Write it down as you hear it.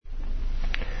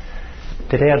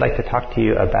Today I'd like to talk to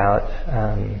you about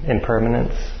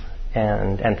impermanence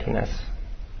and emptiness.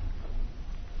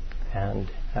 And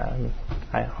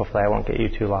hopefully I won't get you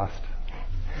too lost.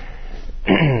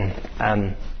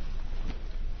 A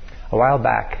while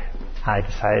back, I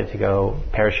decided to go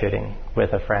parachuting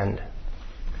with a friend.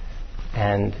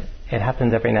 And it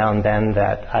happens every now and then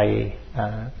that I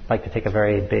like to take a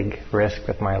very big risk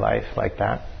with my life like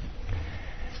that.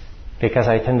 Because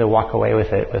I tend to walk away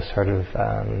with it with sort of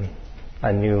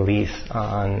a new lease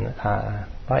on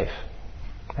life,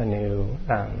 a new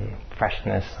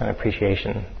freshness and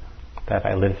appreciation that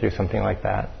I live through something like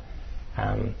that.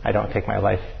 I don't take my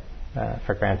life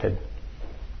for granted.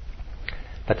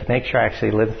 But to make sure I actually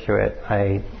lived through it,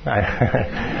 I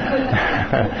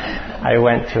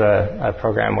went to a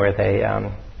program where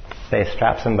they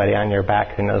strap somebody on your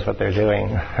back who knows what they're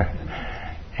doing,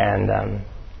 and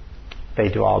they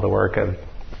do all the work of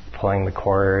pulling the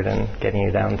cord and getting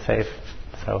you down safe.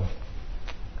 So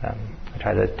I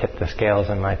try to tip the scales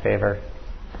in my favor.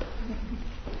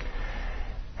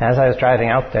 As I was driving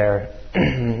out there,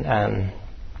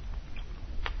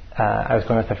 I was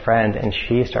going with a friend, and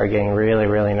she started getting really,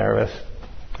 really nervous.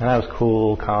 And I was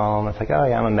cool, calm. It's like, oh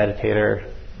yeah, I'm a meditator.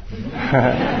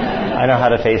 I know how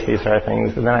to face these sort of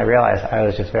things. And then I realized I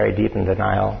was just very deep in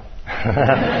denial.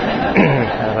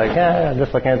 I was like, yeah,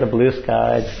 just looking at the blue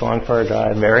sky, just going for a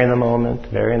drive, very in the moment.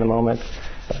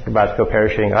 We're about to go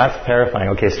parachuting. Oh, that's terrifying.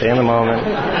 Okay, stay in the moment.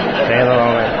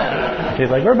 She's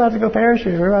like, we're about to go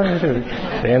parachute.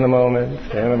 Stay in the moment.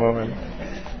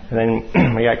 And then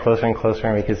we got closer and closer,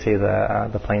 and we could see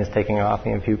the planes taking off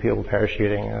and a few people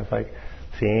parachuting. And I was like,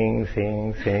 seeing.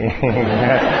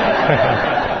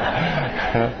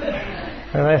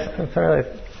 And I sort of,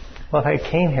 well, if I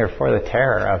came here for the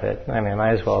terror of it, I mean, I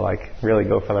might as well really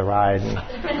go for the ride. And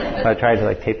so I tried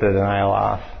to take the denial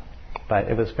off, but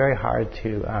it was very hard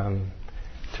to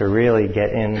really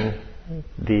get in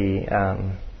the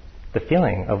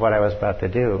feeling of what I was about to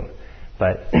do.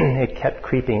 But it kept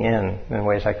creeping in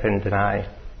ways I couldn't deny.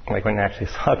 Like when I actually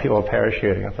saw people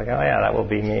parachuting, I was like, oh yeah, that will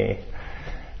be me.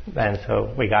 And so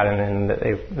we got in, and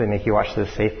they make you watch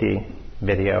this safety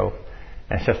video.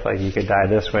 And it's just like, you could die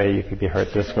this way, you could be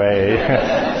hurt this way,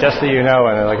 just so you know.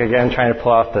 And they're again, trying to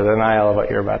pull off the denial of what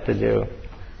you're about to do.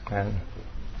 And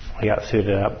we got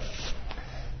suited up.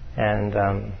 And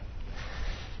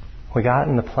we got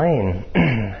in the plane.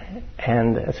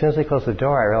 And as soon as we closed the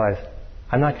door, I realized,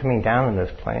 I'm not coming down in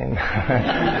this plane.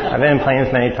 I've been in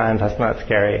planes many times, that's not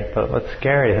scary. But what's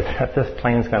scary is that this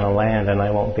plane's going to land and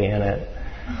I won't be in it.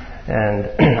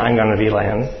 And I'm going to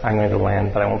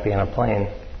land, but I won't be in a plane.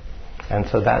 And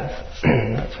so that's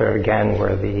sort of again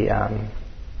where the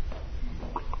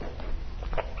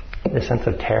sense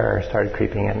of terror started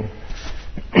creeping in.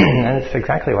 And it's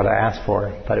exactly what I asked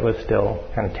for, but it was still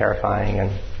kind of terrifying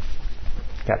and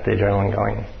got the adrenaline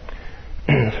going.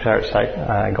 Start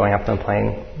going up in the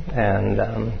plane, and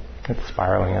it's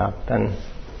spiraling up. And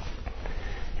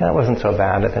yeah, it wasn't so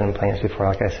bad. I've been in planes before,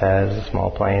 like I said. It was a small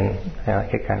plane, and I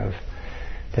could kind of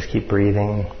just keep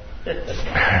breathing. And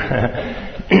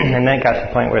then it got to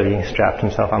the point where he strapped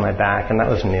himself on my back, and that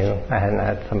was new. I hadn't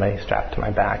had somebody strapped to my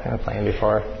back in a plane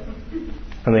before.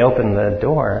 And we opened the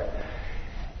door,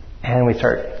 and we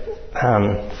start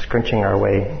scrunching our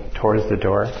way towards the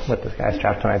door with this guy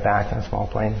strapped to my back in a small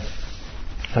plane.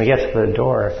 And we get to the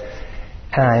door,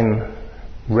 and I'm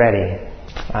ready.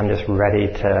 I'm just ready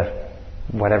to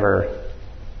whatever,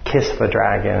 kiss the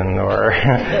dragon or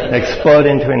explode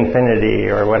into infinity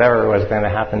or whatever was going to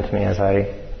happen to me as I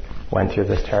went through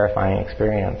this terrifying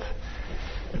experience.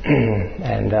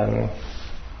 And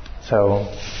so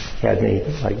he had me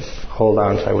hold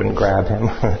on so I wouldn't grab him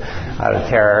out of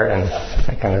terror, and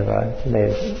I kind of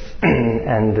made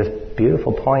and this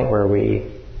beautiful point where we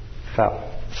fell.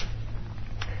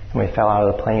 And we fell out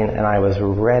of the plane, and I was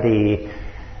ready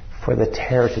for the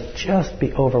terror to just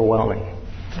be overwhelming.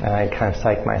 And I kind of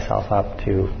psyched myself up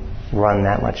to run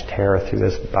that much terror through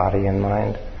this body and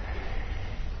mind.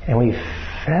 And we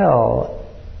fell,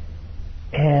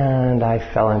 and I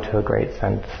fell into a great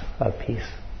sense of peace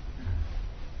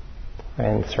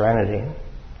and serenity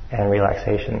and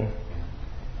relaxation.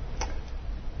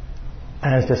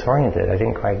 And I was disoriented. I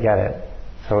didn't quite get it.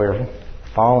 So we were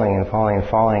falling,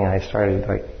 and I started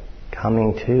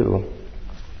coming to.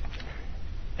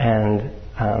 And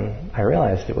I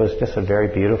realized it was just a very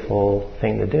beautiful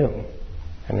thing to do.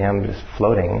 I mean, I'm just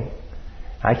floating.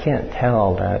 I can't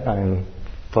tell that I'm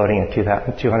floating at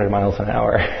 200 miles an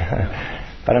hour,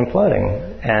 but I'm floating,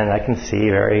 and I can see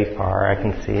very far. I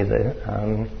can see the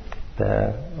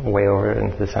way over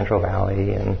into the Central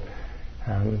Valley and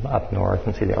up north,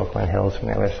 and see the Oakland Hills from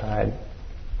the other side.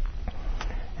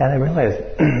 And I realized,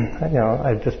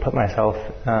 I just put myself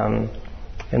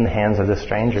in the hands of this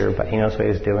stranger, but he knows what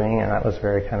he's doing, and that was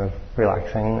very kind of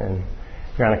relaxing. And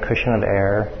you're on a cushion of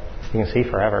air, you can see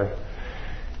forever.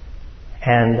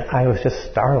 And I was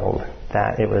just startled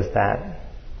that it was that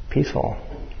peaceful.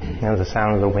 It was the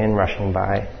sound of the wind rushing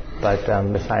by, but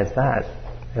besides that,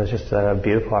 it was just a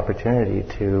beautiful opportunity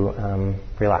to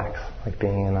relax, like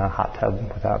being in a hot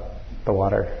tub without the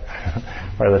water,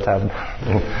 or the tub,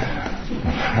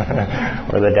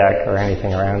 or the deck, or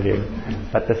anything around you,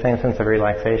 but the same sense of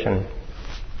relaxation.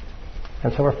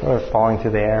 And so we're sort of falling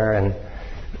through the air, and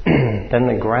then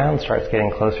the ground starts getting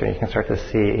closer, and you can start to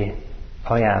see,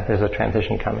 oh yeah, there's a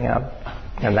transition coming up.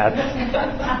 And that's,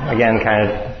 again, kind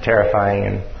of terrifying,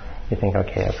 and you think,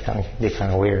 okay, that's going to be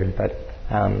kind of weird, but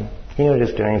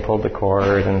just pulled the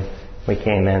cord, and we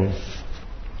came in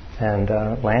and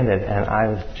landed, and I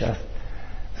was just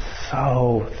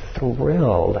so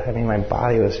thrilled. I mean, my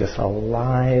body was just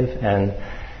alive, and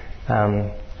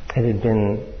it had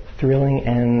been thrilling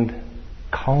and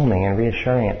calming and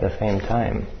reassuring at the same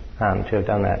time to have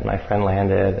done that. My friend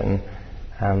landed,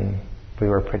 and we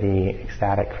were pretty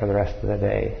ecstatic for the rest of the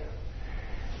day.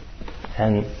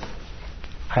 And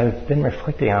I've been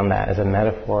reflecting on that as a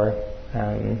metaphor,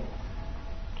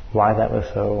 why that was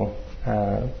so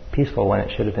peaceful when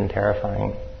it should have been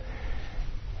terrifying.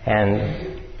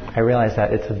 And I realized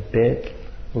that it's a bit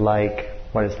like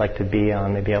what it's like to be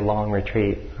on maybe a long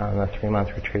retreat, on a 3-month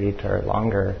retreat or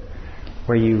longer,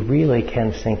 where you really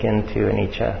can sink into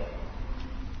anicca,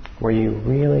 where you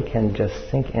really can just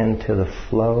sink into the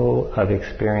flow of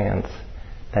experience,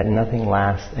 that nothing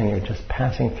lasts and you're just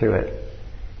passing through it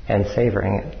and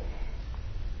savoring it.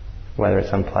 Whether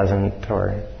it's unpleasant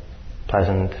or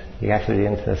pleasant, you actually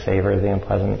get into the savor of the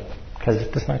unpleasant, because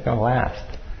it's just not going to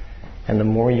last. And the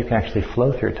more you can actually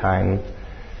flow through time,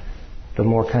 the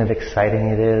more kind of exciting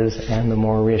it is and the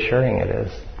more reassuring it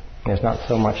is. There's not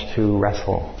so much to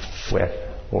wrestle with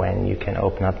when you can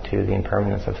open up to the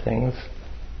impermanence of things.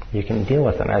 You can deal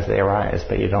with them as they arise,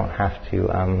 but you don't have to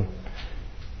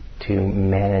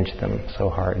manage them so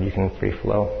hard. You can free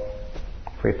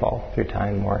fall through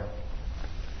time more.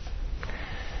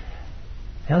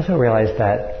 I also realized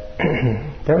that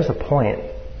there was a point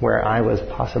where I was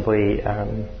possibly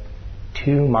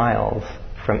 2 miles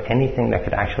from anything that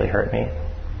could actually hurt me.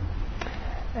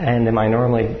 And in my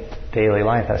normally daily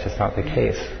life, that's just not the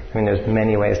case. I mean, there's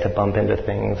many ways to bump into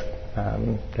things.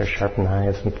 There's sharp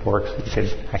knives and forks that you could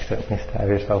accidentally stab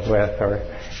yourself with, or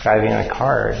driving in a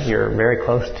car, you're very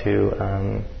close to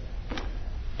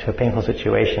a painful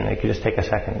situation. It could just take a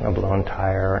second, a blown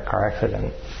tire or a car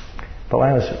accident. But when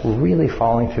I was really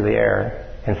falling through the air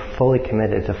and fully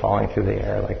committed to falling through the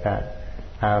air like that,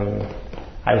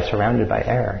 I was surrounded by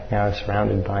air. I was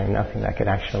surrounded by nothing that could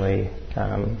actually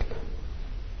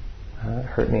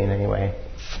hurt me in any way.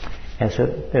 And so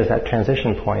there's that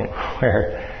transition point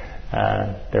where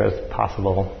there was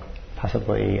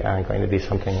possibly going to be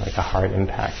something like a hard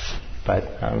impact. But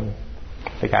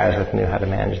the guys with knew how to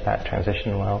manage that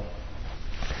transition well.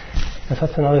 And so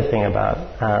that's another thing about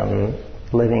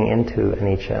living into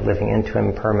anicca, living into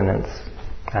impermanence.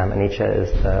 Anicca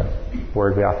is the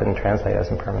word we often translate as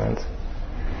impermanence.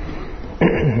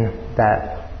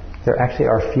 That there actually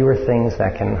are fewer things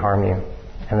that can harm you.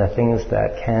 And the things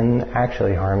that can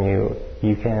actually harm you,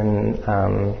 you can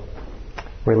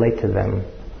relate to them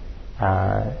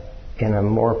in a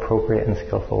more appropriate and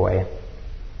skillful way.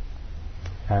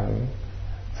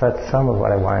 So that's some of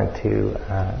what I wanted to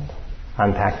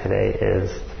unpack today,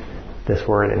 is this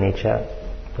word anicca,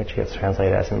 which gets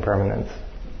translated as impermanence.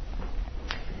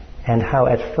 And how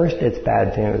at first it's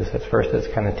bad news, at first it's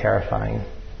kind of terrifying.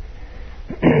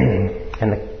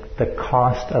 And the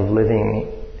cost of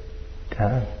living,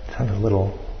 sounds a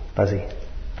little buzzy.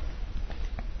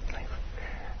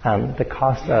 The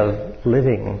cost of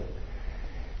living,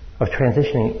 of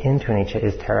transitioning into anicca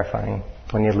is terrifying.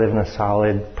 When you live in a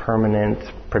solid, permanent,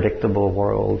 predictable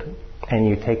world, and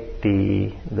you take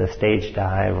the stage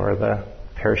dive or the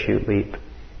parachute leap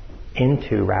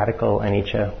into radical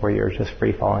anicca, where you're just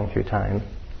free falling through time,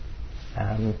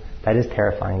 that is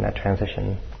terrifying, that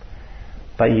transition.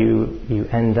 But you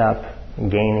end up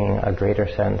gaining a greater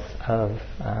sense of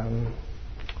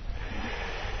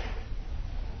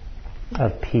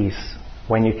peace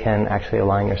when you can actually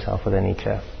align yourself with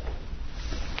anicca.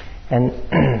 And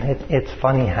it's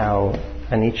funny how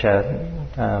anicca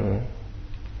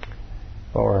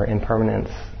or impermanence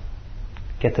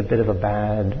gets a bit of a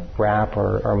bad rap,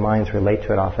 or our minds relate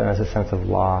to it often as a sense of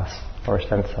loss, or a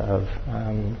sense of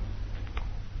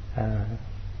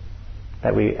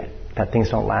that things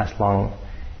don't last long,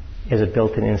 is a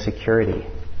built-in insecurity.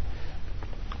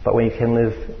 But when you can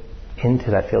live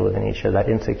into that field of anicca, that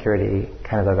insecurity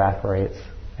kind of evaporates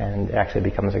and it actually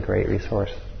becomes a great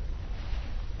resource.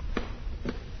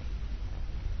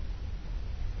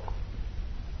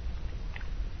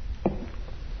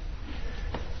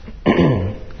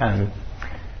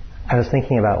 I was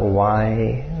thinking about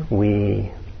why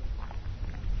we,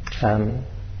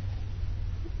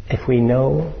 if we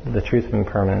know the truth of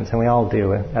impermanence, and we all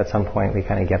do at some point, we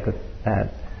kind of get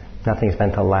that nothing's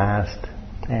meant to last,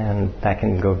 and that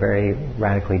can go very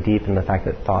radically deep in the fact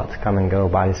that thoughts come and go,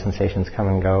 body sensations come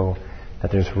and go,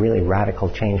 that there's really radical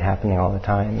change happening all the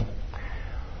time.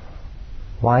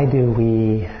 Why do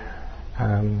we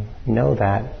know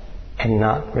that and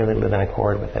not really live in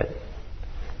accord with it?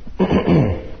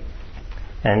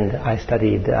 And I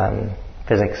studied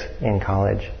physics in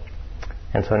college,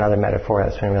 and so another metaphor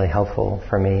that's been really helpful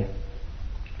for me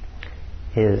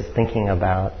is thinking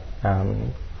about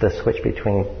the switch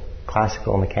between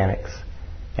classical mechanics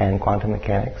and quantum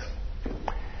mechanics.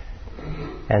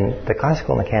 And the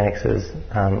classical mechanics is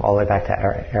all the way back to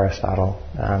Aristotle,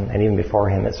 and even before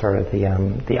him it's sort of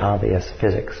the obvious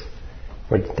physics,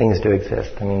 where things do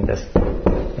exist. I mean, this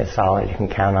is solid, you can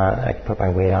count on it, I can put my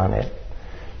weight on it.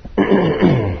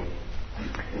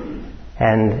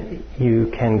 And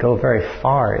you can go very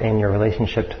far in your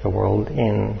relationship to the world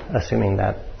in assuming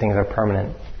that things are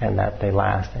permanent and that they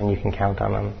last and you can count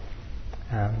on them.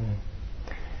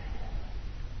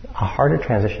 A harder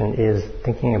transition is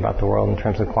thinking about the world in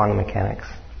terms of quantum mechanics.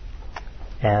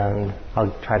 And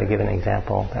I'll try to give an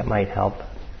example that might help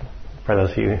for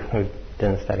those of you who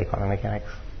didn't study quantum mechanics.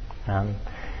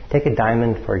 Take a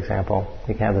diamond, for example.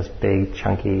 You can have this big,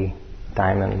 chunky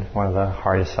diamond, one of the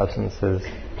hardest substances.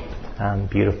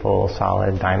 Beautiful,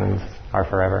 solid diamonds are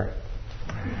forever.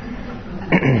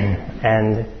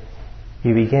 And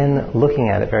you begin looking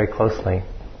at it very closely.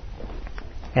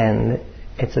 And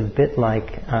it's a bit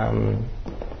like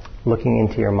looking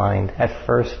into your mind. At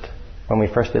first, when we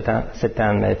first sit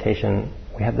down in meditation,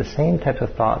 we have the same types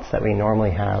of thoughts that we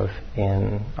normally have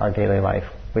in our daily life.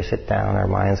 We sit down, our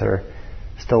minds are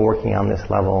still working on this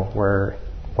level where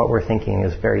what we're thinking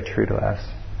is very true to us.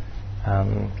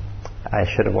 I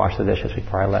should have washed the dishes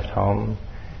before I left home.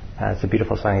 It's a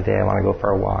beautiful sunny day. I want to go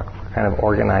for a walk. We're kind of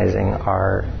organizing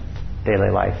our daily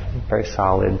life, very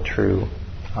solid, true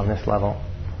on this level.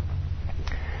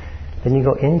 Then you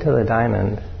go into the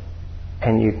diamond,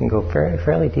 and you can go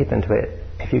fairly deep into it.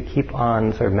 If you keep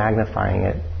on sort of magnifying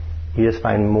it, you just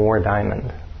find more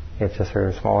diamond. It's just sort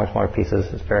of smaller and smaller pieces.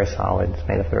 It's very solid. It's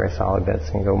made up of very solid bits,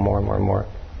 and you go more and more and more.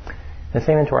 And the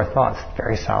same into our thoughts.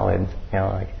 Very solid. You know,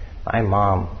 like, my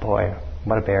mom, boy,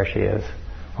 what a bear she is.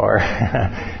 Or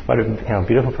what a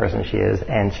beautiful person she is,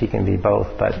 and she can be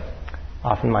both. But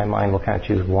often my mind will kind of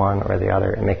choose one or the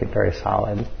other and make it very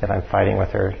solid. If I'm fighting with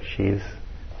her, she's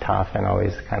tough and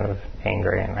always kind of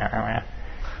angry and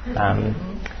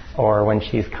or when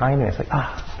she's kind to me, it's like,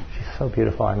 she's so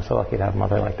beautiful. I'm so lucky to have a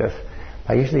mother like this.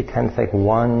 I usually tend to take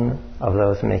one of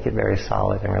those and make it very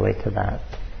solid and relate to that.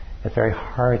 It's very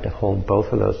hard to hold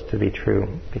both of those to be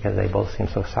true because they both seem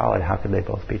so solid. How could they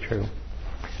both be true?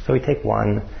 So we take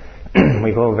one,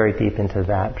 we go very deep into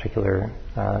that particular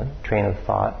train of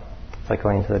thought. It's like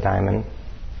going into the diamond.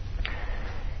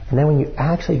 And then when you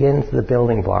actually get into the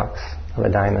building blocks of a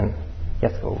diamond, you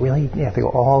have to go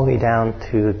all the way down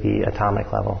to the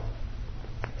atomic level.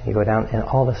 You go down, and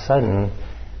all of a sudden,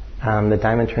 the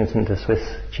diamond turns into Swiss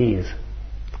cheese.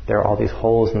 There are all these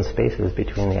holes and spaces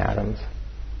between the atoms.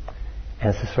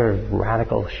 And it's a sort of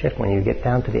radical shift. When you get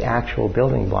down to the actual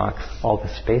building blocks, all the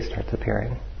space starts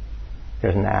appearing.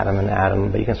 There's an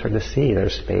atom, but you can sort of see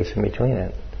there's space in between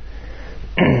it.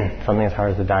 Something as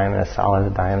hard as a diamond, as solid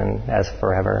as a diamond, as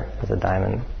forever as a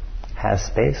diamond, has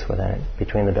space within it,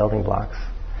 between the building blocks.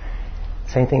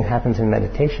 Same thing happens in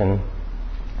meditation.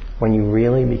 When you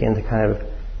really begin to kind of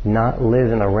not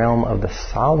live in the realm of the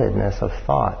solidness of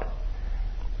thought,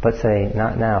 but say,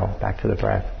 not now, back to the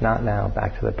breath, not now,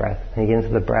 back to the breath. And you get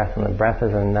into the breath, and the breath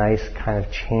is a nice kind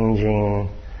of changing,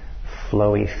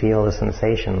 flowy feel of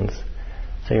sensations.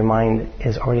 So your mind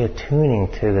is already attuning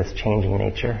to this changing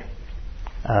nature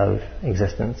of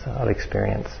existence, of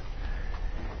experience.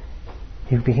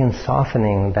 You begin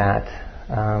softening that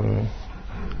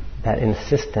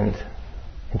insistent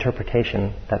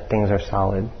interpretation that things are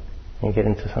solid. And you get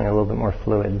into something a little bit more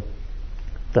fluid.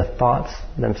 The thoughts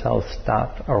themselves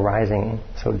stop arising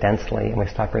so densely, and we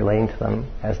stop relating to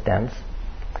them as dense.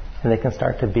 And they can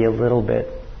start to be a little bit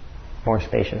more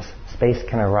spacious. Space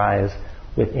can arise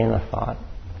within a thought.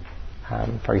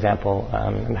 For example,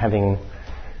 I'm having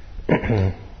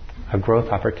a growth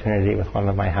opportunity with one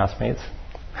of my housemates.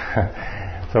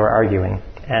 So we're arguing.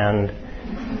 And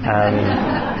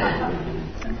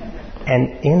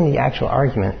And in the actual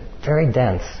argument, very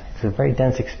dense. It's a very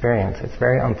dense experience. It's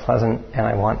very unpleasant, and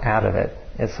I want out of it.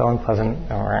 It's so unpleasant,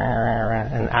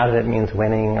 and out of it means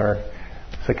winning or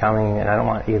succumbing, and I don't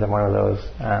want either one of those.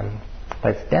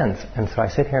 But it's dense, and so I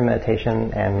sit here in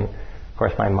meditation, and of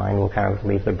course my mind will kind of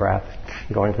leave the breath,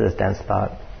 go into this dense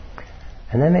thought.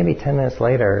 And then maybe 10 minutes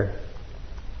later,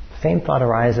 same thought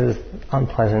arises,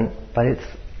 unpleasant, but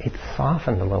it's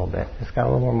softened a little bit. It's got a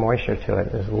little more moisture to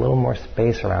it. There's a little more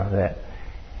space around it.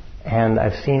 And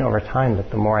I've seen over time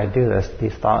that the more I do this,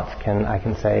 these thoughts I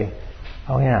can say,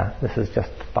 oh yeah, this is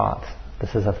just thoughts.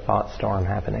 This is a thought storm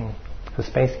happening. So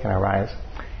space can arise.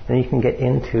 And you can get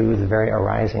into the very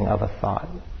arising of a thought.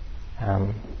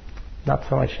 Not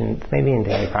so much maybe in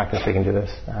daily practice we can do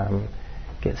this.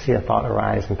 See a thought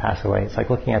arise and pass away. It's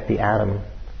like looking at the atom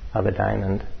of a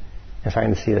diamond and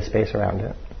starting to see the space around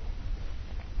it.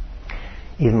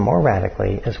 Even more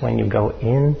radically is when you go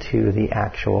into the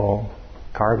actual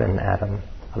carbon atom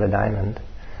of a diamond,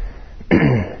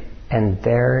 and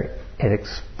there it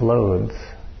explodes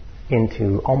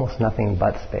into almost nothing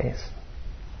but space.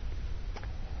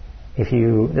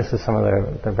 This is some of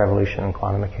the revolution in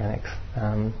quantum mechanics,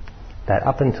 that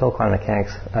up until quantum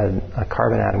mechanics, a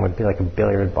carbon atom would be like a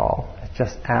billiard ball. It's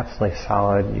just absolutely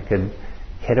solid. You could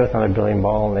hit it with another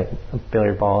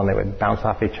billiard ball, and they would bounce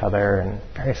off each other, and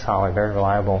very solid, very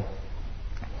reliable.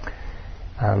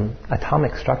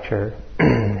 Atomic structure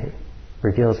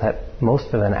reveals that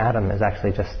most of an atom is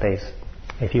actually just space.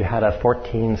 If you had a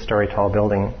 14-story tall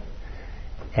building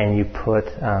and you put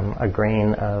a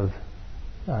grain of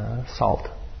salt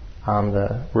on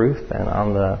the roof and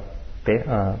on the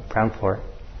ground floor,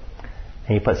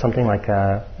 and you put something like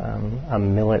a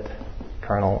millet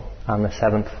kernel on the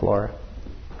 7th floor,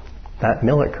 that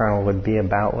millet kernel would be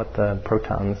about what the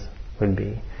protons would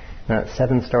be. And that's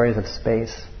 7 stories of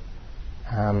space,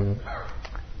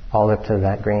 all up to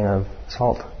that grain of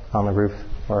salt on the roof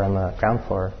or on the ground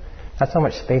floor. That's how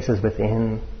much space is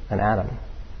within an atom.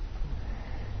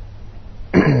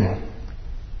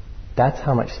 That's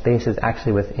how much space is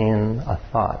actually within a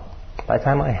thought. By the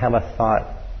time I have a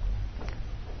thought,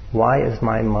 why is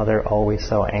my mother always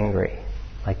so angry?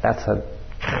 Like that's a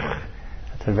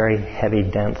very heavy,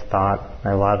 dense thought. I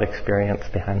have a lot of experience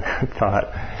behind that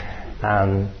thought.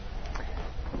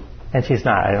 And she's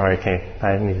not. I don't really.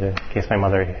 I need to, in case my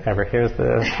mother ever hears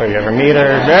this, or you ever meet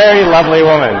her. Very lovely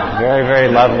woman. Very, very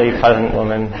lovely, pleasant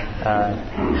woman.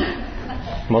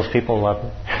 Most people love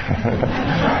her.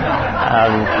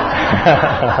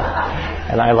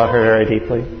 And I love her very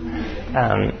deeply.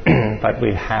 But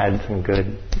we've had some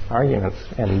good arguments,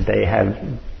 and they have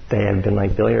been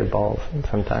like billiard balls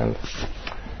sometimes.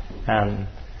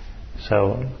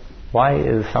 So why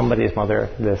is somebody's mother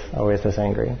always this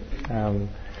angry?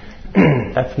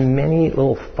 That's many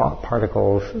little thought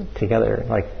particles together.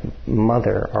 Like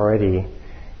mother already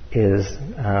is.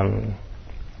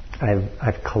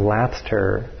 I've collapsed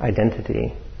her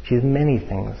identity. She's many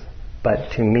things,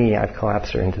 but to me, I've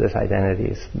collapsed her into this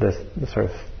identity, this sort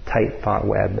of tight thought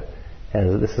web,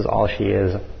 and this is all she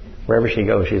is. Wherever she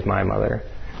goes, she's my mother.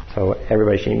 So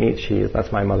everybody she meets,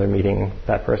 that's my mother meeting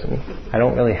that person. I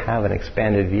don't really have an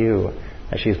expanded view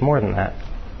that she's more than that.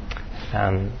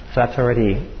 So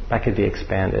that could be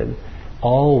expanded.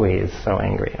 Always so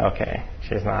angry. Okay,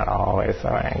 she's not always so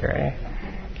angry.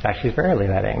 In fact, she's rarely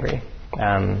that angry.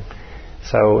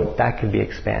 So that could be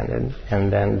expanded.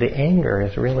 And then the anger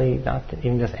is really not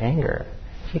even just anger.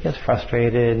 She gets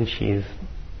frustrated. She's,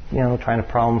 trying to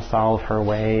problem solve her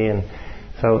way. And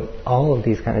so all of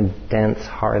these kind of dense,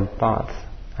 hard thoughts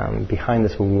behind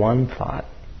this one thought,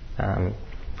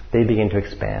 they begin to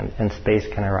expand, and space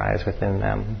can arise within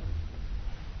them.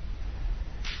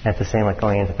 And it's the same like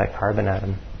going into that carbon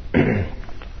atom.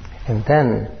 And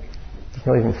then you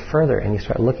go even further and you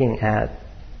start looking at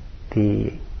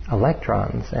the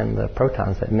electrons and the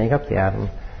protons that make up the atom.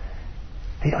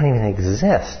 They don't even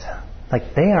exist.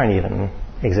 Like they aren't even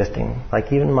existing.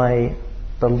 Like even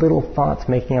the little thoughts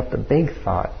making up the big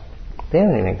thought, they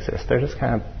don't even exist. They're just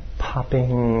kind of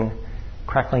popping,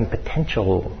 crackling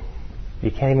potential.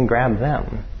 You can't even grab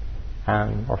them.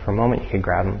 Or for a moment you could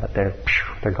grab them, but they're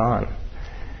gone.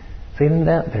 So even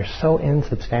that, they're so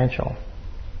insubstantial.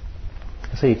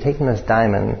 So you've taken this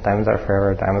diamond, diamonds are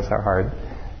forever, diamonds are hard,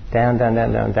 down, down,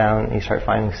 down, down, down, and you start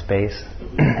finding space.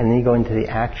 And then you go into the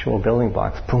actual building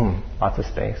blocks, boom, lots of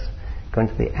space. Go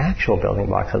into the actual building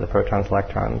blocks of the protons,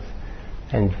 electrons,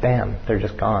 and bam, they're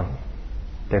just gone.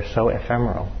 They're so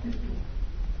ephemeral.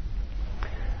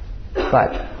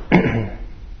 But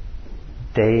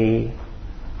they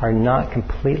are not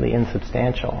completely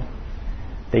insubstantial.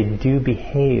 They do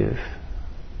behave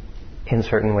in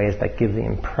certain ways that give the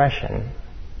impression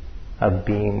of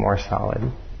being more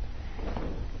solid.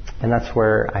 And that's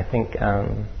where I think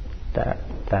that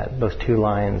those two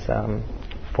lines,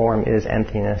 form is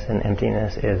emptiness and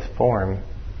emptiness is form.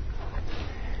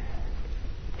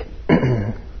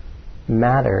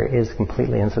 Matter is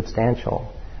completely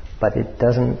insubstantial, but it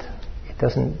doesn't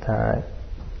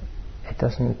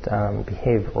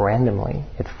behave randomly.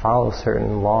 It follows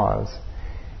certain laws,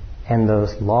 and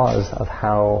those laws of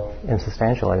how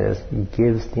insubstantial it is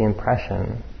gives the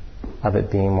impression of it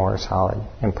being more solid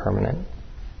and permanent,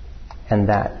 and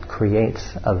that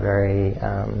creates a very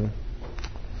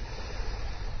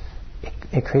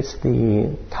it creates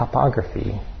the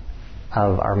topography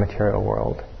of our material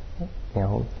world.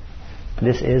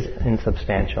 This is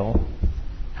insubstantial,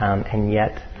 and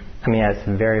yet, at its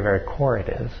very, very core it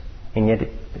is, and yet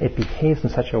it behaves in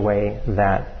such a way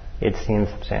that it seems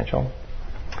substantial.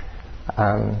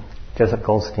 Joseph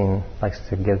Goldstein likes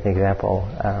to give the example,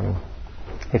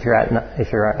 if you're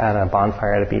at a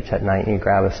bonfire at a beach at night and you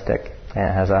grab a stick and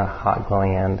it has a hot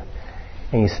glowing end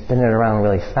and you spin it around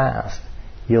really fast,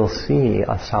 you'll see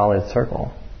a solid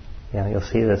circle. You'll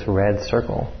see this red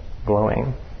circle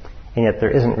glowing. And yet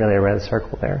there isn't really a red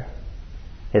circle there.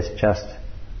 It's just,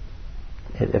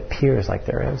 it appears like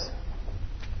there is.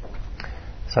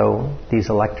 So these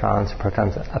electrons,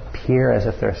 protons, appear as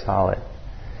if they're solid.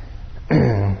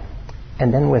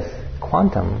 And then with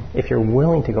quantum, if you're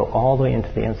willing to go all the way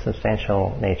into the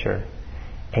insubstantial nature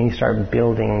and you start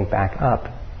building back up,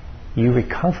 you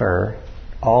recover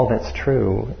all that's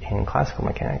true in classical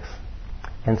mechanics.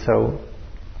 And so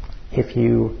if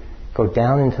you go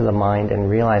down into the mind and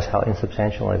realize how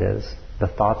insubstantial it is, the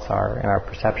thoughts are and our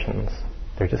perceptions,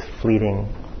 they're just fleeting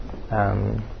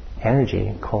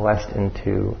energy coalesced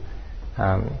into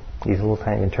these little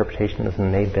tiny interpretations,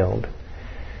 and they build.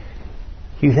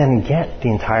 You then get the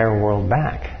entire world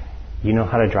back. You know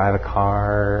how to drive a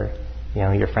car.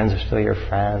 Your friends are still your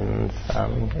friends.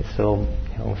 It's still,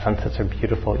 sunsets are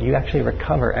beautiful. You actually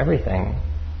recover everything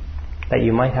that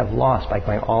you might have lost by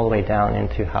going all the way down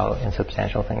into how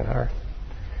insubstantial things are.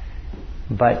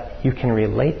 But you can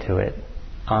relate to it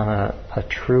on a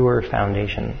truer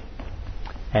foundation.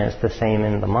 And it's the same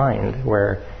in the mind,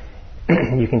 where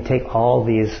you can take all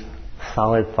these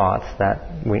solid thoughts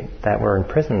that we're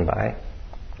imprisoned by,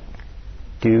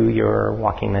 do your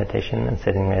walking meditation and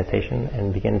sitting meditation,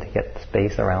 and begin to get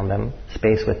space around them,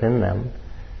 space within them,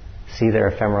 see their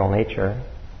ephemeral nature.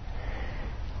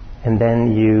 And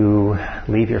then you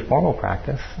leave your formal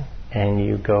practice and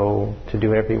you go to do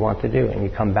whatever you want to do, and you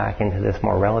come back into this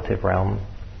more relative realm,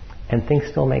 and things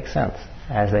still make sense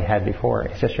as they had before.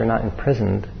 It's just you're not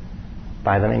imprisoned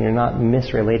by them, and you're not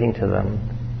misrelating to them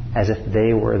as if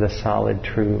they were the solid,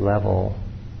 true level.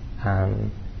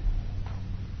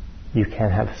 You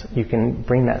can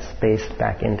bring that space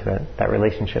back into it, that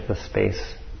relationship of space,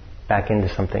 back into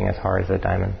something as hard as a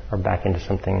diamond, or back into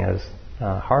something as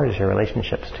hard as your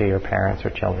relationships to your parents or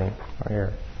children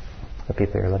or the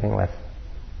people you're living with.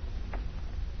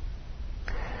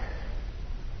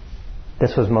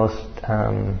 This was most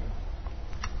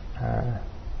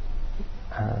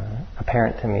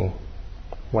apparent to me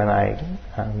when I've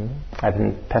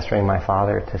been pestering my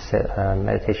father to sit a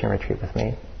meditation retreat with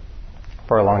me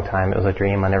for a long time. It was a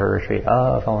dream on every retreat.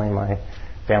 Oh, if only my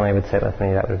family would sit with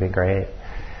me, that would be great.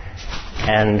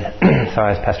 And so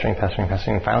I was pestering.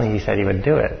 Finally, he said he would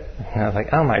do it. And I was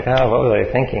like, oh my God, what was I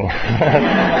thinking?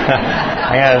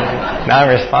 Now I'm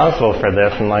responsible for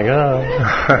this. I'm like,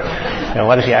 oh,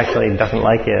 what if he actually doesn't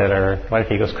like it? Or what if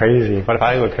he goes crazy? What if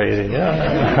I go crazy?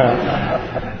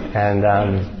 And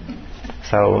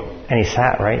and he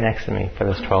sat right next to me for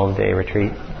this 12-day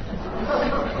retreat.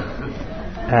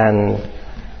 And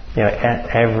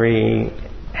every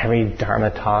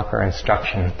Dharma talk or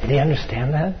instruction, did he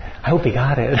understand that? I hope he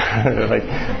got it. It was like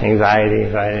anxiety,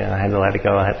 and I had to let it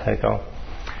go.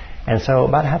 And so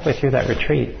about halfway through that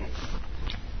retreat,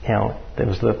 there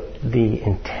was the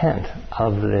intent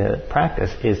of the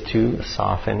practice is to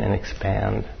soften and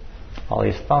expand all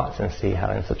these thoughts and see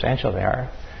how insubstantial they are,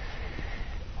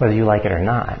 whether you like it or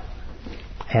not.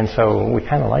 And so we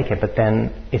kind of like it, but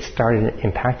then it started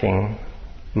impacting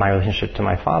my relationship to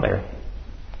my father.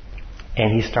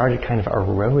 And he started kind of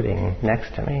eroding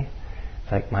next to me.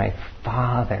 Like, my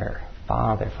father,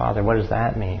 what does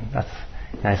that mean?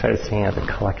 And I started seeing it as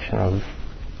a collection of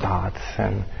thoughts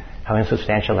and how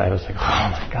insubstantial that was. Like, oh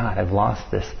my God, I've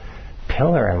lost this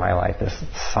pillar in my life, this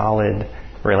solid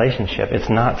relationship. It's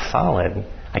not solid.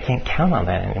 I can't count on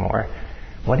that anymore.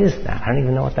 What is that? I don't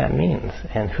even know what that means.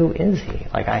 And who is he?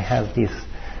 Like,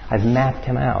 I've mapped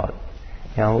him out.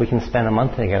 We can spend a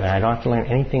month together and I don't have to learn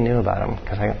anything new about him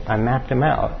because I mapped him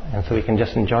out. And so we can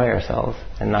just enjoy ourselves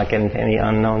and not get into any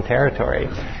unknown territory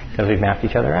because we've mapped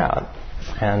each other out.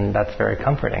 And that's very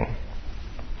comforting.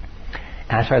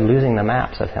 And I started losing the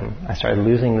maps of him. I started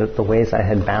losing the ways I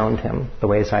had bound him, the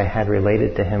ways I had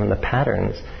related to him, and the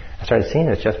patterns. I started seeing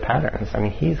it as just patterns. I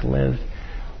mean, he's lived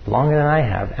longer than I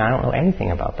have, and I don't know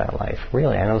anything about that life,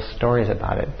 really. I know stories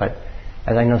about it, but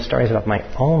as I know stories about my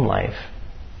own life,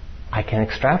 I can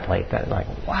extrapolate that, like,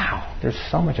 wow, there's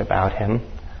so much about him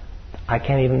I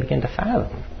can't even begin to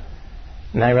fathom.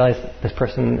 And I realized this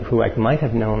person who I might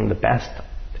have known the best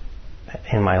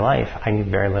in my life, I knew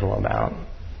very little about.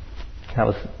 That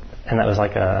was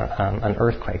like an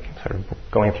earthquake sort of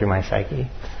going through my psyche.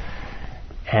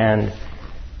 And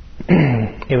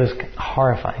it was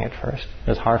horrifying at first. It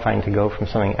was horrifying to go from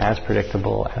something as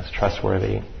predictable, as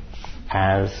trustworthy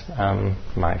as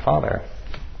my father.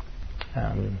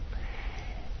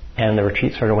 And the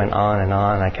retreat sort of went on, and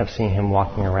I kept seeing him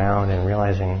walking around and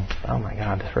realizing, oh my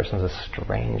God, this person's a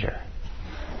stranger.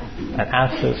 An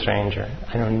absolute stranger.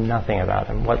 I know nothing about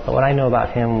him. What I know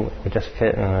about him would just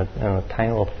fit in a tiny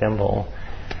little thimble,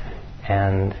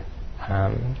 and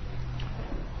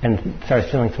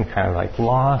started feeling some kind of like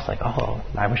loss, like, oh,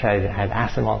 I wish I had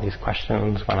asked him all these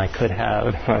questions when I could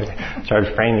have. I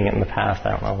started framing it in the past,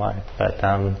 I don't know why. But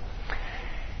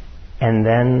and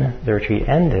then the retreat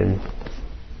ended,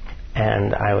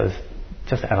 and I was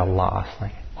just at a loss,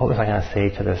 like, what was I going to say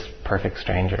to this perfect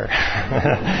stranger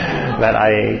that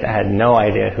I had no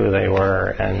idea who they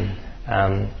were?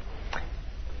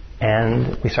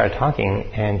 And we started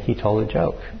talking, and he told a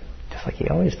joke, just like he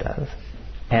always does.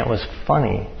 And it was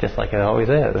funny, just like it always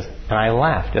is. And I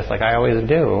laughed, just like I always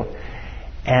do.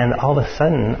 And all of a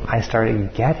sudden, I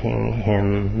started getting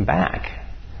him back.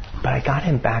 But I got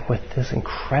him back with this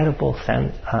incredible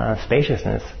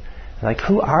spaciousness. Like,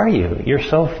 who are you? You're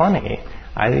so funny.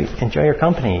 I enjoy your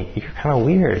company. You're kind of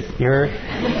weird.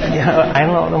 I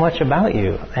don't know much about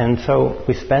you. And so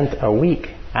we spent a week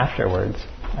afterwards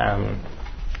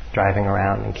driving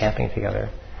around and camping together.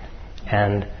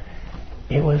 And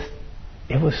it was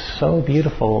so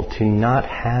beautiful to not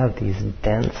have these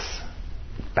dense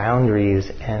boundaries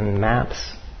and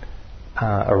maps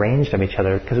arranged of each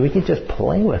other, because we could just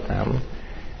play with them.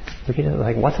 We could just,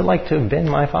 like, what's it like to have been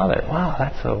my father? Wow,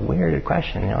 that's a weird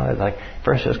question. It's like,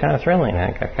 first it was kind of thrilling,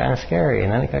 and it got kind of scary,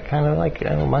 and then it got kind of like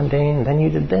mundane, and then you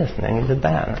did this, and then you did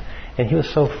that. And he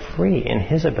was so free in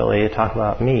his ability to talk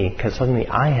about me, because suddenly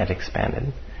I had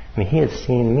expanded. I mean, he had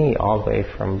seen me all the way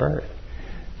from birth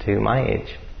to my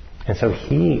age. And so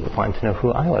he wanted to know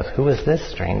who I was. Who was this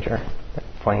stranger?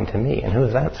 Pointing to me. And who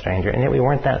was that stranger? And yet we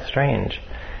weren't that strange.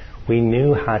 We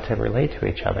knew how to relate to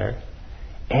each other.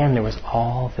 And there was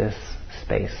all this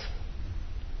space.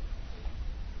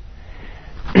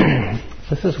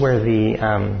 This is where the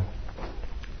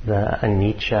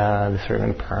anicca, the sort of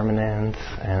impermanence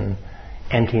and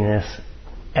emptiness,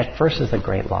 at first is a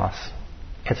great loss.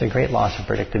 It's a great loss of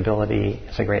predictability.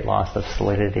 It's a great loss of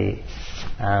solidity.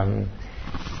 And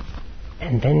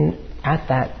then at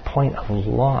that point of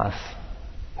loss,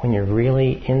 when you're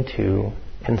really into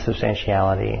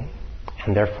insubstantiality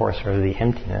and therefore sort of the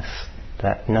emptiness,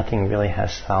 that nothing really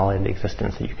has solid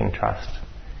existence that you can trust,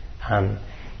 you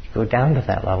go down to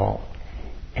that level,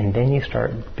 and then you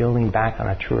start building back on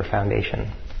a truer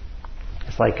foundation.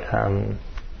 It's like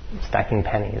stacking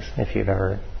pennies, if you've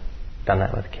ever done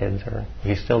that with kids, or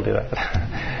you still do it.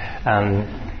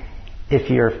 If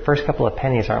your first couple of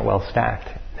pennies aren't well stacked,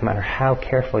 no matter how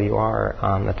careful you are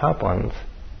on the top ones,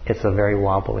 it's a very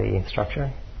wobbly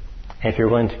structure. And if you're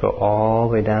willing to go all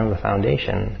the way down to the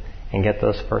foundation and get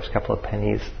those first couple of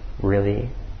pennies really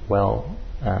well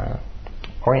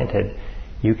oriented,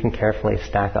 you can carefully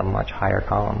stack a much higher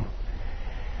column.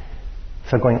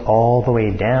 So going all the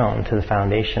way down to the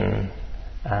foundation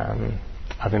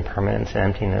of impermanence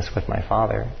and emptiness with my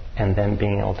father, and then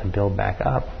being able to build back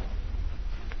up,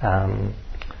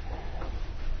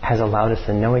 has allowed us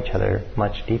to know each other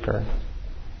much deeper.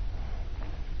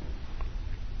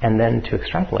 And then to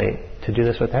extrapolate, to do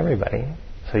this with everybody.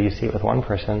 So you see it with one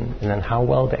person, and then how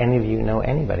well do any of you know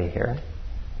anybody here?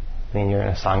 I mean, you're in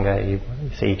a sangha, you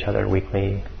see each other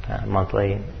weekly,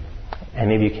 monthly, and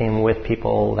maybe you came with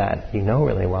people that you know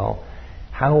really well.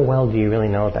 How well do you really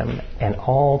know them? And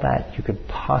all that you could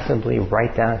possibly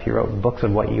write down if you wrote books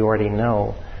of what you already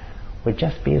know would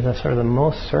just be the sort of the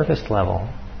most surface level.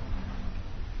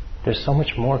 There's so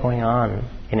much more going on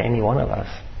in any one of us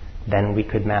than we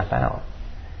could map out.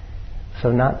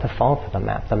 So not to fall for the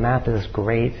map. The map is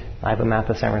great. I have a map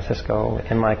of San Francisco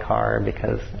in my car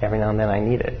because every now and then I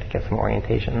need it to get some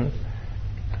orientation.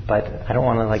 but I don't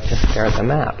want to just stare at the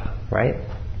map, right?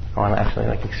 I want to actually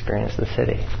experience the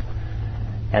city.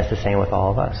 And it's the same with all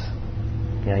of us.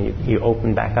 You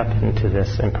open back up into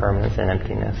this impermanence and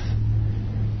emptiness,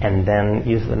 and then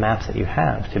use the maps that you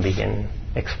have to begin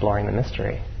exploring the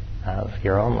mystery of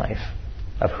your own life,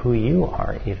 of who you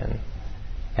are even,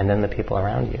 and then the people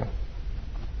around you.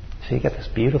 So you get this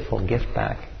beautiful gift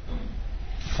back.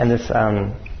 And this,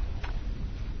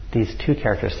 these two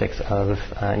characteristics of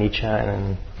anicca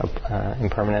and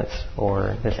impermanence,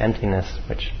 or this emptiness,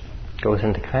 which goes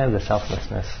into kind of the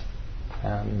selflessness,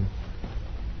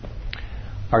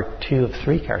 are two of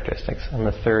three characteristics, and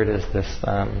the third is this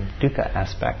dukkha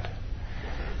aspect.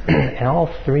 And all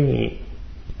three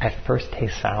at first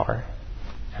taste sour.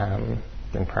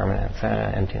 Impermanence,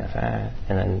 emptiness,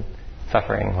 and then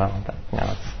suffering. Well,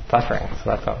 it's suffering, so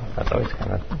that's always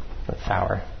kind of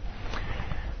sour.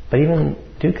 But even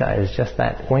dukkha is just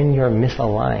that when you're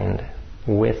misaligned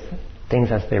with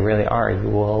things as they really are, you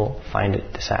will find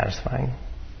it dissatisfying.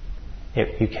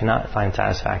 You cannot find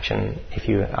satisfaction if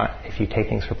you take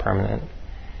things for permanent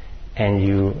and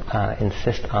you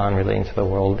insist on relating to the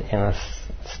world in a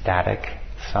static,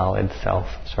 solid self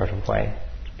sort of way.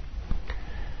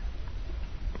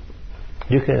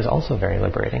 Dukkha is also very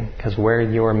liberating, because where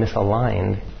you're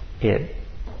misaligned,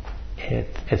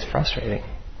 it's frustrating.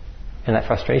 And that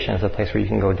frustration is a place where you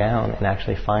can go down and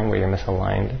actually find where you're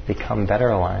misaligned, become better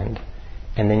aligned,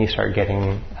 and then you start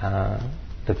getting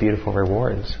the beautiful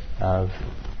rewards of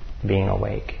being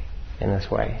awake in this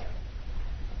way.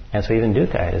 And so even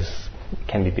dukkha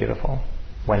can be beautiful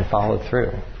when followed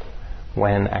through.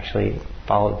 When actually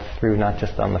followed through not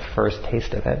just on the first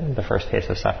taste of it, the first taste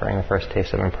of suffering, the first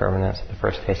taste of impermanence, the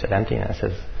first taste of emptiness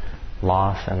is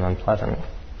loss and unpleasant.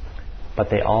 But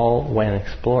they all, when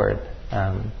explored,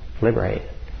 liberate.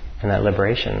 And that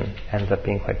liberation ends up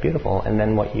being quite beautiful. And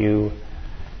then what you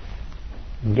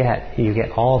get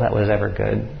all that was ever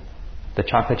good. The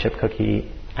chocolate chip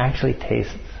cookie actually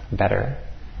tastes better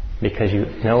because you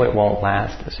know it won't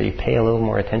last, so you pay a little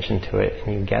more attention to it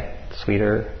and you get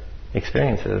sweeter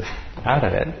experiences out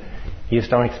of it. You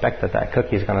just don't expect that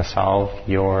cookie is going to solve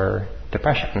your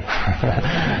depression.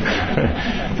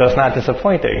 So it's not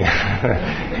disappointing.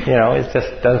 It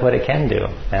just does what it can do,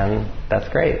 and that's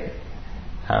great.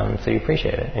 So you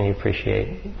appreciate it, and you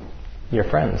appreciate your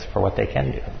friends for what they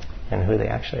can do and who they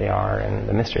actually are and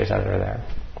the mysteries that are there.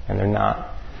 And they're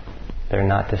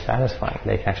not dissatisfying.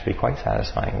 They can actually be quite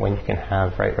satisfying when you can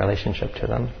have right relationship to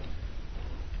them.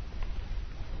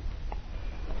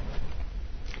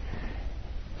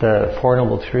 The Four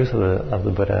Noble Truths of the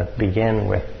Buddha begin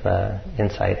with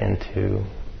insight into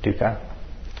dukkha,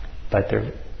 but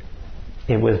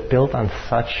it was built on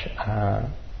such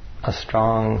a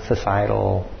strong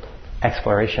societal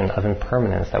exploration of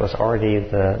impermanence that was already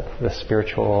the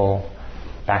spiritual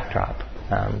backdrop,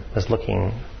 was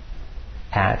looking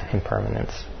at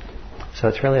impermanence. So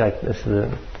it's really it's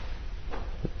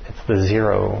the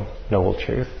zero noble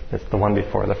truth. It's the one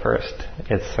before the first.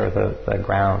 It's sort of the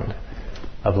ground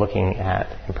of looking at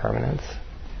impermanence.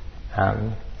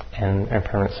 And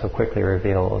impermanence so quickly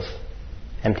reveals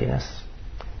emptiness.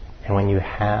 And when you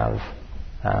have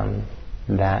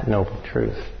that noble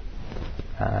truth,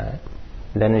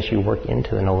 then as you work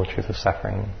into the noble truth of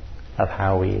suffering, of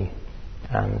how we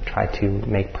try to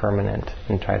make permanent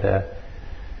and try to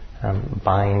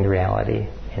bind reality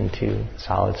into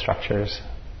solid structures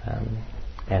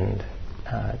and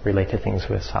relate to things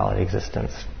with solid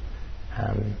existence,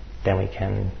 then we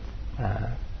can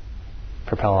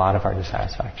propel a lot of our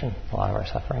dissatisfaction, a lot of our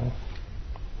suffering.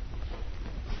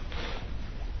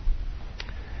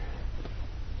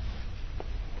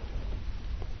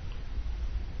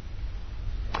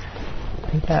 I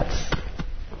think that's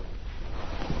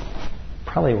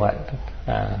probably what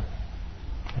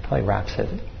probably wraps it.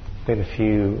 We have a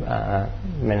few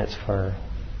minutes for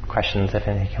questions if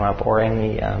any come up, or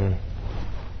any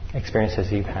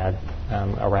experiences you've had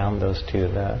around those two.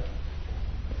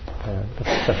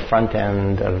 The front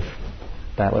end of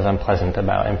that was unpleasant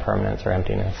about impermanence or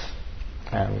emptiness.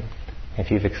 If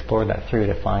you've explored that through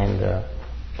to find the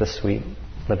sweet,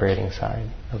 liberating side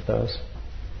of those.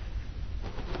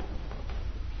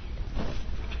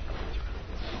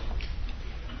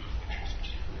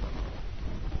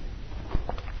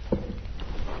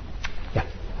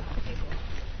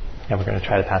 Yeah, we're going to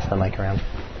try to pass the mic around.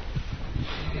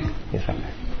 Yes, sir.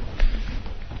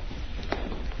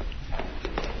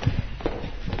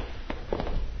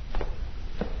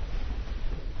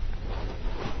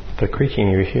 The creaking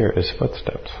you hear is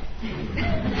footsteps.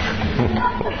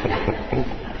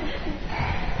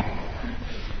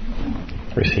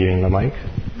 Receiving the mic.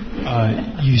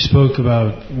 You spoke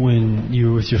about when you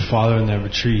were with your father on that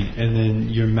retreat, and then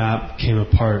your map came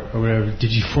apart or whatever.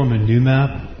 Did you form a new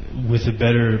map with a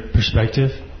better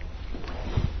perspective?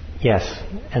 Yes,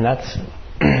 and that's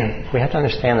we have to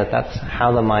understand that that's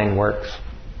how the mind works.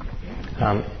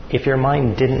 If your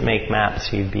mind didn't make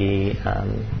maps, you'd be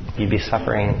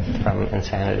suffering from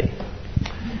insanity.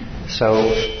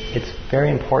 So it's very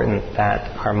important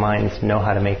that our minds know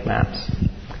how to make maps,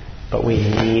 but we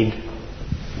need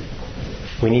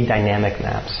dynamic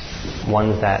maps,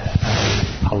 ones that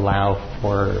allow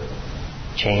for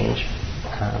change,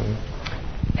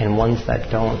 and ones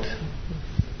that don't.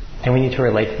 And we need to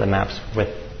relate to the maps with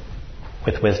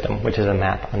wisdom, which is a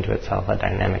map unto itself, a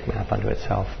dynamic map unto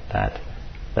itself, that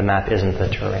the map isn't the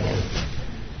terrain.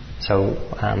 So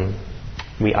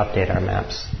we update our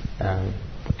maps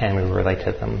and we relate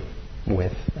to them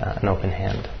with an open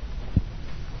hand.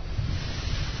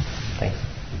 Thanks.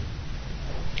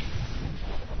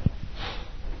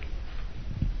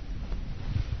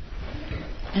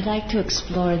 I'd like to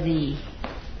explore the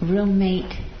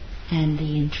roommate and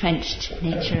the entrenched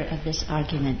nature of this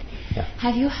argument. Yeah.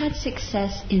 Have you had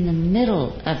success in the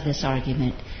middle of this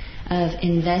argument of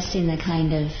investing the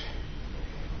kind of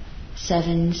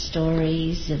 7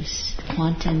 stories of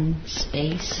quantum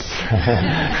space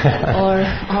or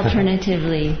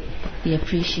alternatively the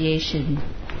appreciation,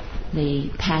 the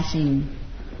passing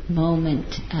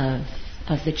moment of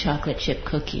the chocolate chip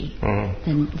cookie,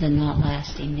 the not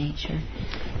lasting nature?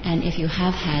 And if you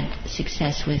have had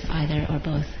success with either or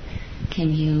both,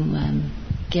 can you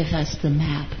give us the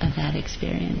map of that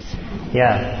experience?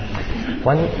 Yeah.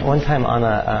 One time on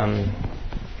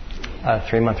a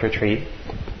 3-month retreat,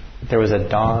 there was a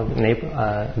dog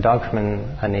from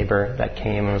a neighbor that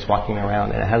came and was walking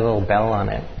around, and it had a little bell on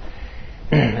it.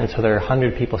 And so there were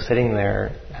 100 people sitting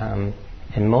there,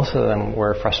 and most of them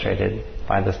were frustrated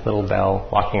by this little bell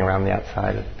walking around the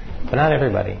outside, but not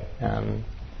everybody.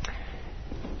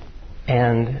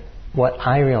 And what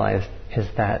I realized is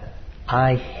that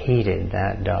I hated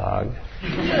that dog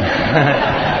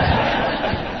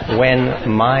when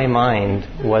my mind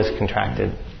was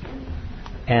contracted.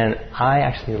 And I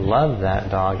actually loved that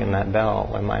dog and that bell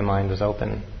when my mind was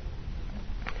open.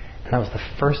 And that was the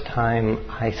first time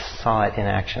I saw it in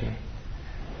action.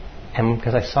 And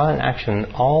because I saw it in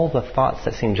action, all the thoughts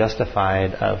that seemed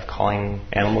justified of calling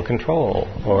animal control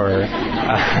or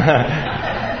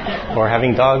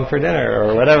having dog for dinner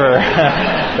or whatever,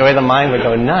 the way the mind would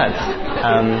go nuts,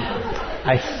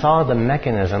 I saw the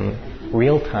mechanism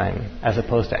real time as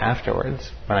opposed to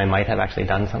afterwards when I might have actually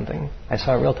done something. I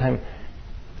saw it real time.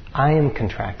 I am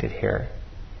contracted here.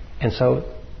 And so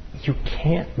you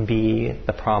can't be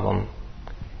the problem.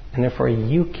 And therefore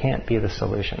you can't be the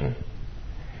solution.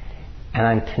 And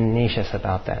I'm tenacious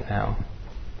about that now.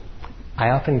 I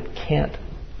often can't.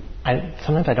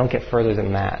 Sometimes I don't get further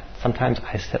than that. Sometimes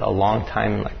I sit a long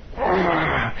time like,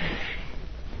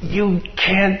 you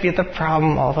can't be the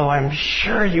problem, although I'm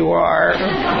sure you are.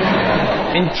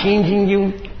 And changing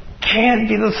you can't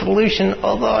be the solution,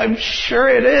 although I'm sure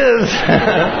it is.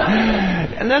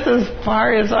 And that's as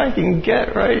far as I can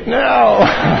get right now.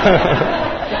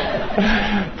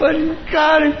 But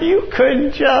God, if you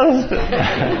could just...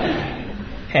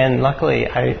 And luckily,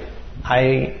 I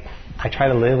try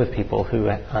to live with people who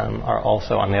are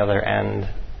also on the other end,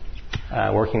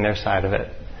 working their side of it,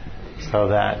 so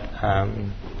that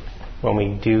when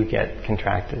we do get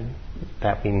contracted,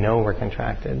 that we know we're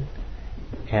contracted,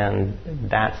 and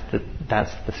that's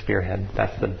the spearhead,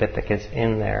 that's the bit that gets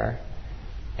in there,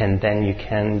 and then you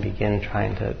can begin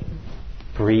trying to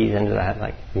breathe into that.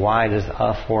 Like, why does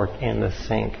a fork in the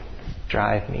sink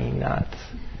drive me nuts?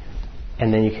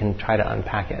 And then you can try to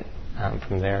unpack it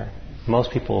from there.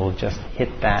 Most people will just hit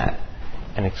that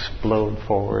and explode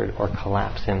forward or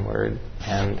collapse inward.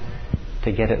 And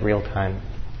to get it real time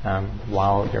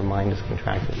while your mind is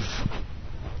contracted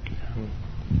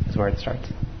is where it starts.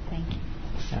 Thank you.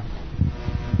 Yeah.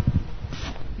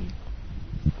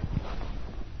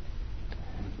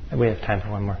 We have time for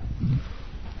one more.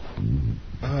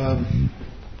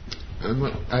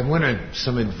 I wanted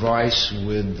some advice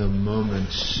with the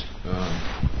moments,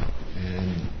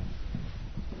 and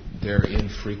they're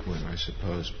infrequent, I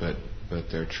suppose, but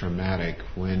they're traumatic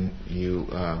when you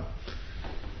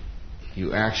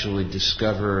actually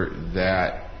discover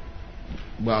that.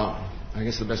 Well, I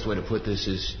guess the best way to put this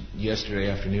is yesterday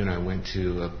afternoon I went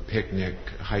to a picnic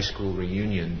high school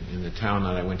reunion in the town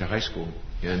that I went to high school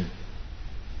in.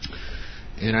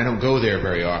 And I don't go there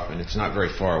very often. It's not very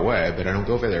far away, but I don't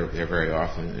go there very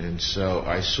often. And so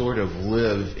I sort of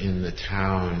live in the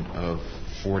town of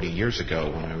 40 years ago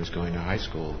when I was going to high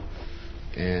school.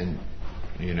 And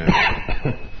You know,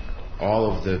 all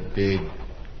of the big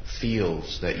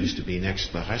fields that used to be next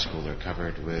to the high school are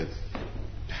covered with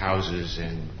houses,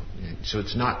 and so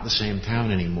it's not the same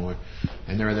town anymore.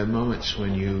 And there are the moments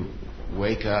when you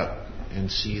wake up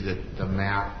and see that the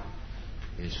map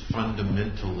is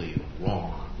fundamentally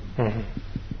wrong,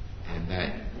 and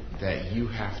that you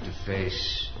have to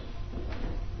face,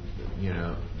 you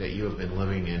know, that you have been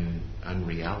living in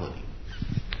unreality.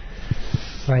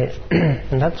 Right,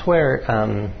 and that's where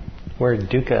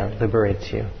dukkha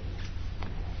liberates you.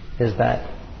 Is that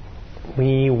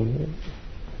we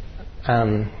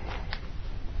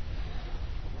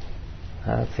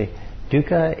let's see,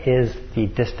 dukkha is the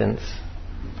distance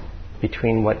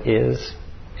between what is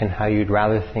and how you'd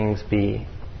rather things be.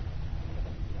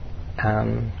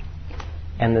 And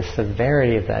the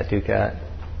severity of that dukkha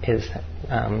is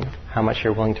how much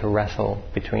you're willing to wrestle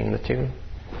between the two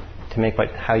to make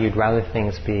how you'd rather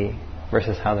things be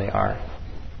versus how they are.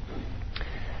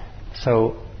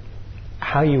 So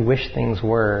how you wish things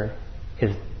were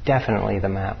is definitely the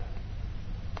map.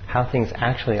 How things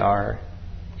actually are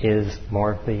is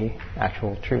more of the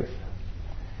actual truth.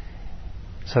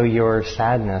 So your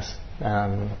sadness,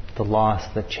 the loss,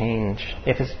 the change,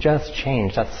 if it's just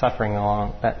change, that's suffering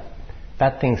along,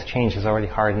 that thing's change is already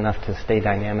hard enough to stay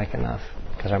dynamic enough,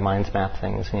 because our minds map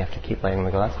things and you have to keep letting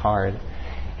them go. That's hard.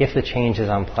 If the change is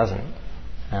unpleasant,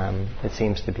 it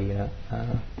seems to be a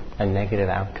negative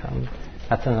outcome.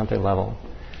 That's another level.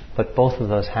 But both of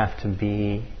those have to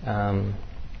be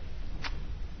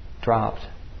dropped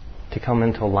to come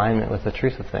into alignment with the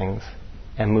truth of things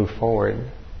and move forward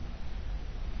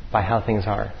by how things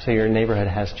are. So your neighborhood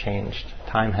has changed.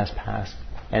 Time has passed.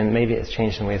 And maybe it's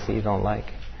changed in ways that you don't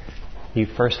like. You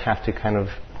first have to kind of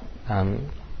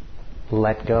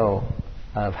let go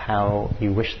of how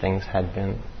you wish things had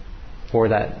been, or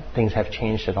that things have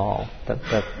changed at all.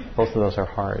 That both of those are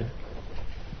hard.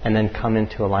 And then come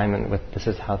into alignment with this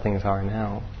is how things are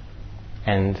now,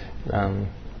 and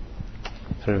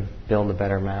sort of build a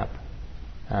better map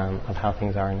of how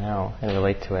things are now and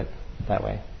relate to it that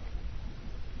way.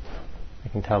 I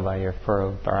can tell by your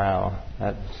furrowed brow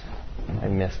that I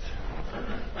missed.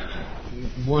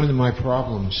 One of my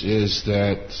problems is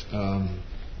that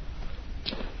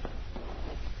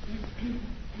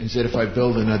if I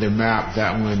build another map,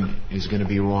 that one is going to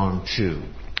be wrong too.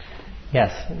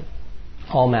 Yes,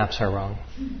 all maps are wrong.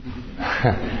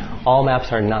 All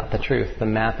maps are not the truth. The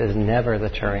map is never the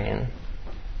terrain.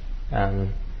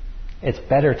 It's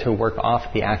better to work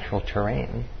off the actual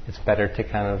terrain. It's better to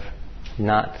kind of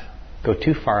not go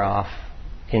too far off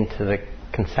into the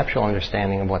conceptual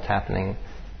understanding of what's happening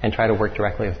and try to work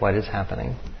directly with what is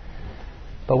happening.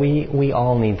 But we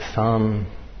all need some,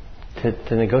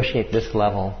 to negotiate this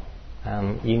level,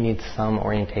 you need some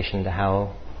orientation to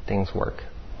how things work.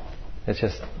 It's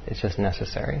just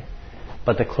necessary.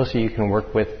 But the closer you can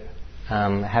work with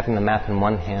having the map in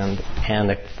one hand and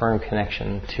a firm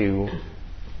connection to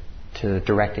the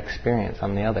direct experience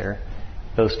on the other,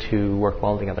 those two work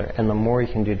well together. And the more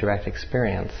you can do direct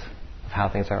experience of how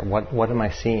things are, what am I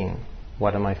seeing?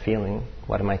 What am I feeling?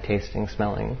 What am I tasting,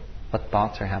 smelling? What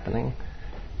thoughts are happening?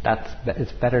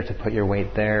 It's better to put your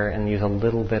weight there and use a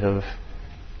little bit of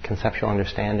conceptual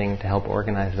understanding to help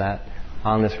organize that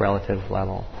on this relative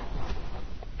level.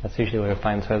 That's usually what I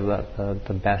find sort of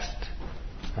the best,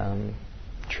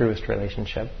 truest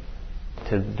relationship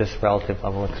to this relative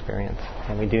level experience.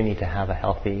 And we do need to have a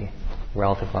healthy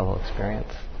relative level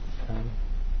experience.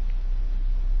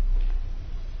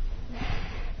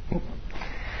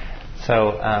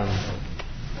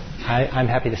 I'm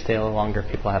happy to stay a little longer if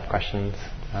people have questions.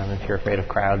 If you're afraid of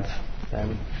crowds,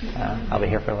 then I'll be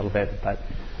here for a little bit, but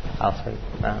I'll sort of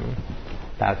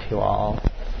bow to you all.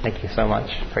 Thank you so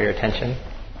much for your attention.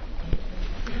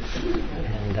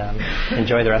 And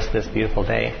enjoy the rest of this beautiful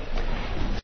day.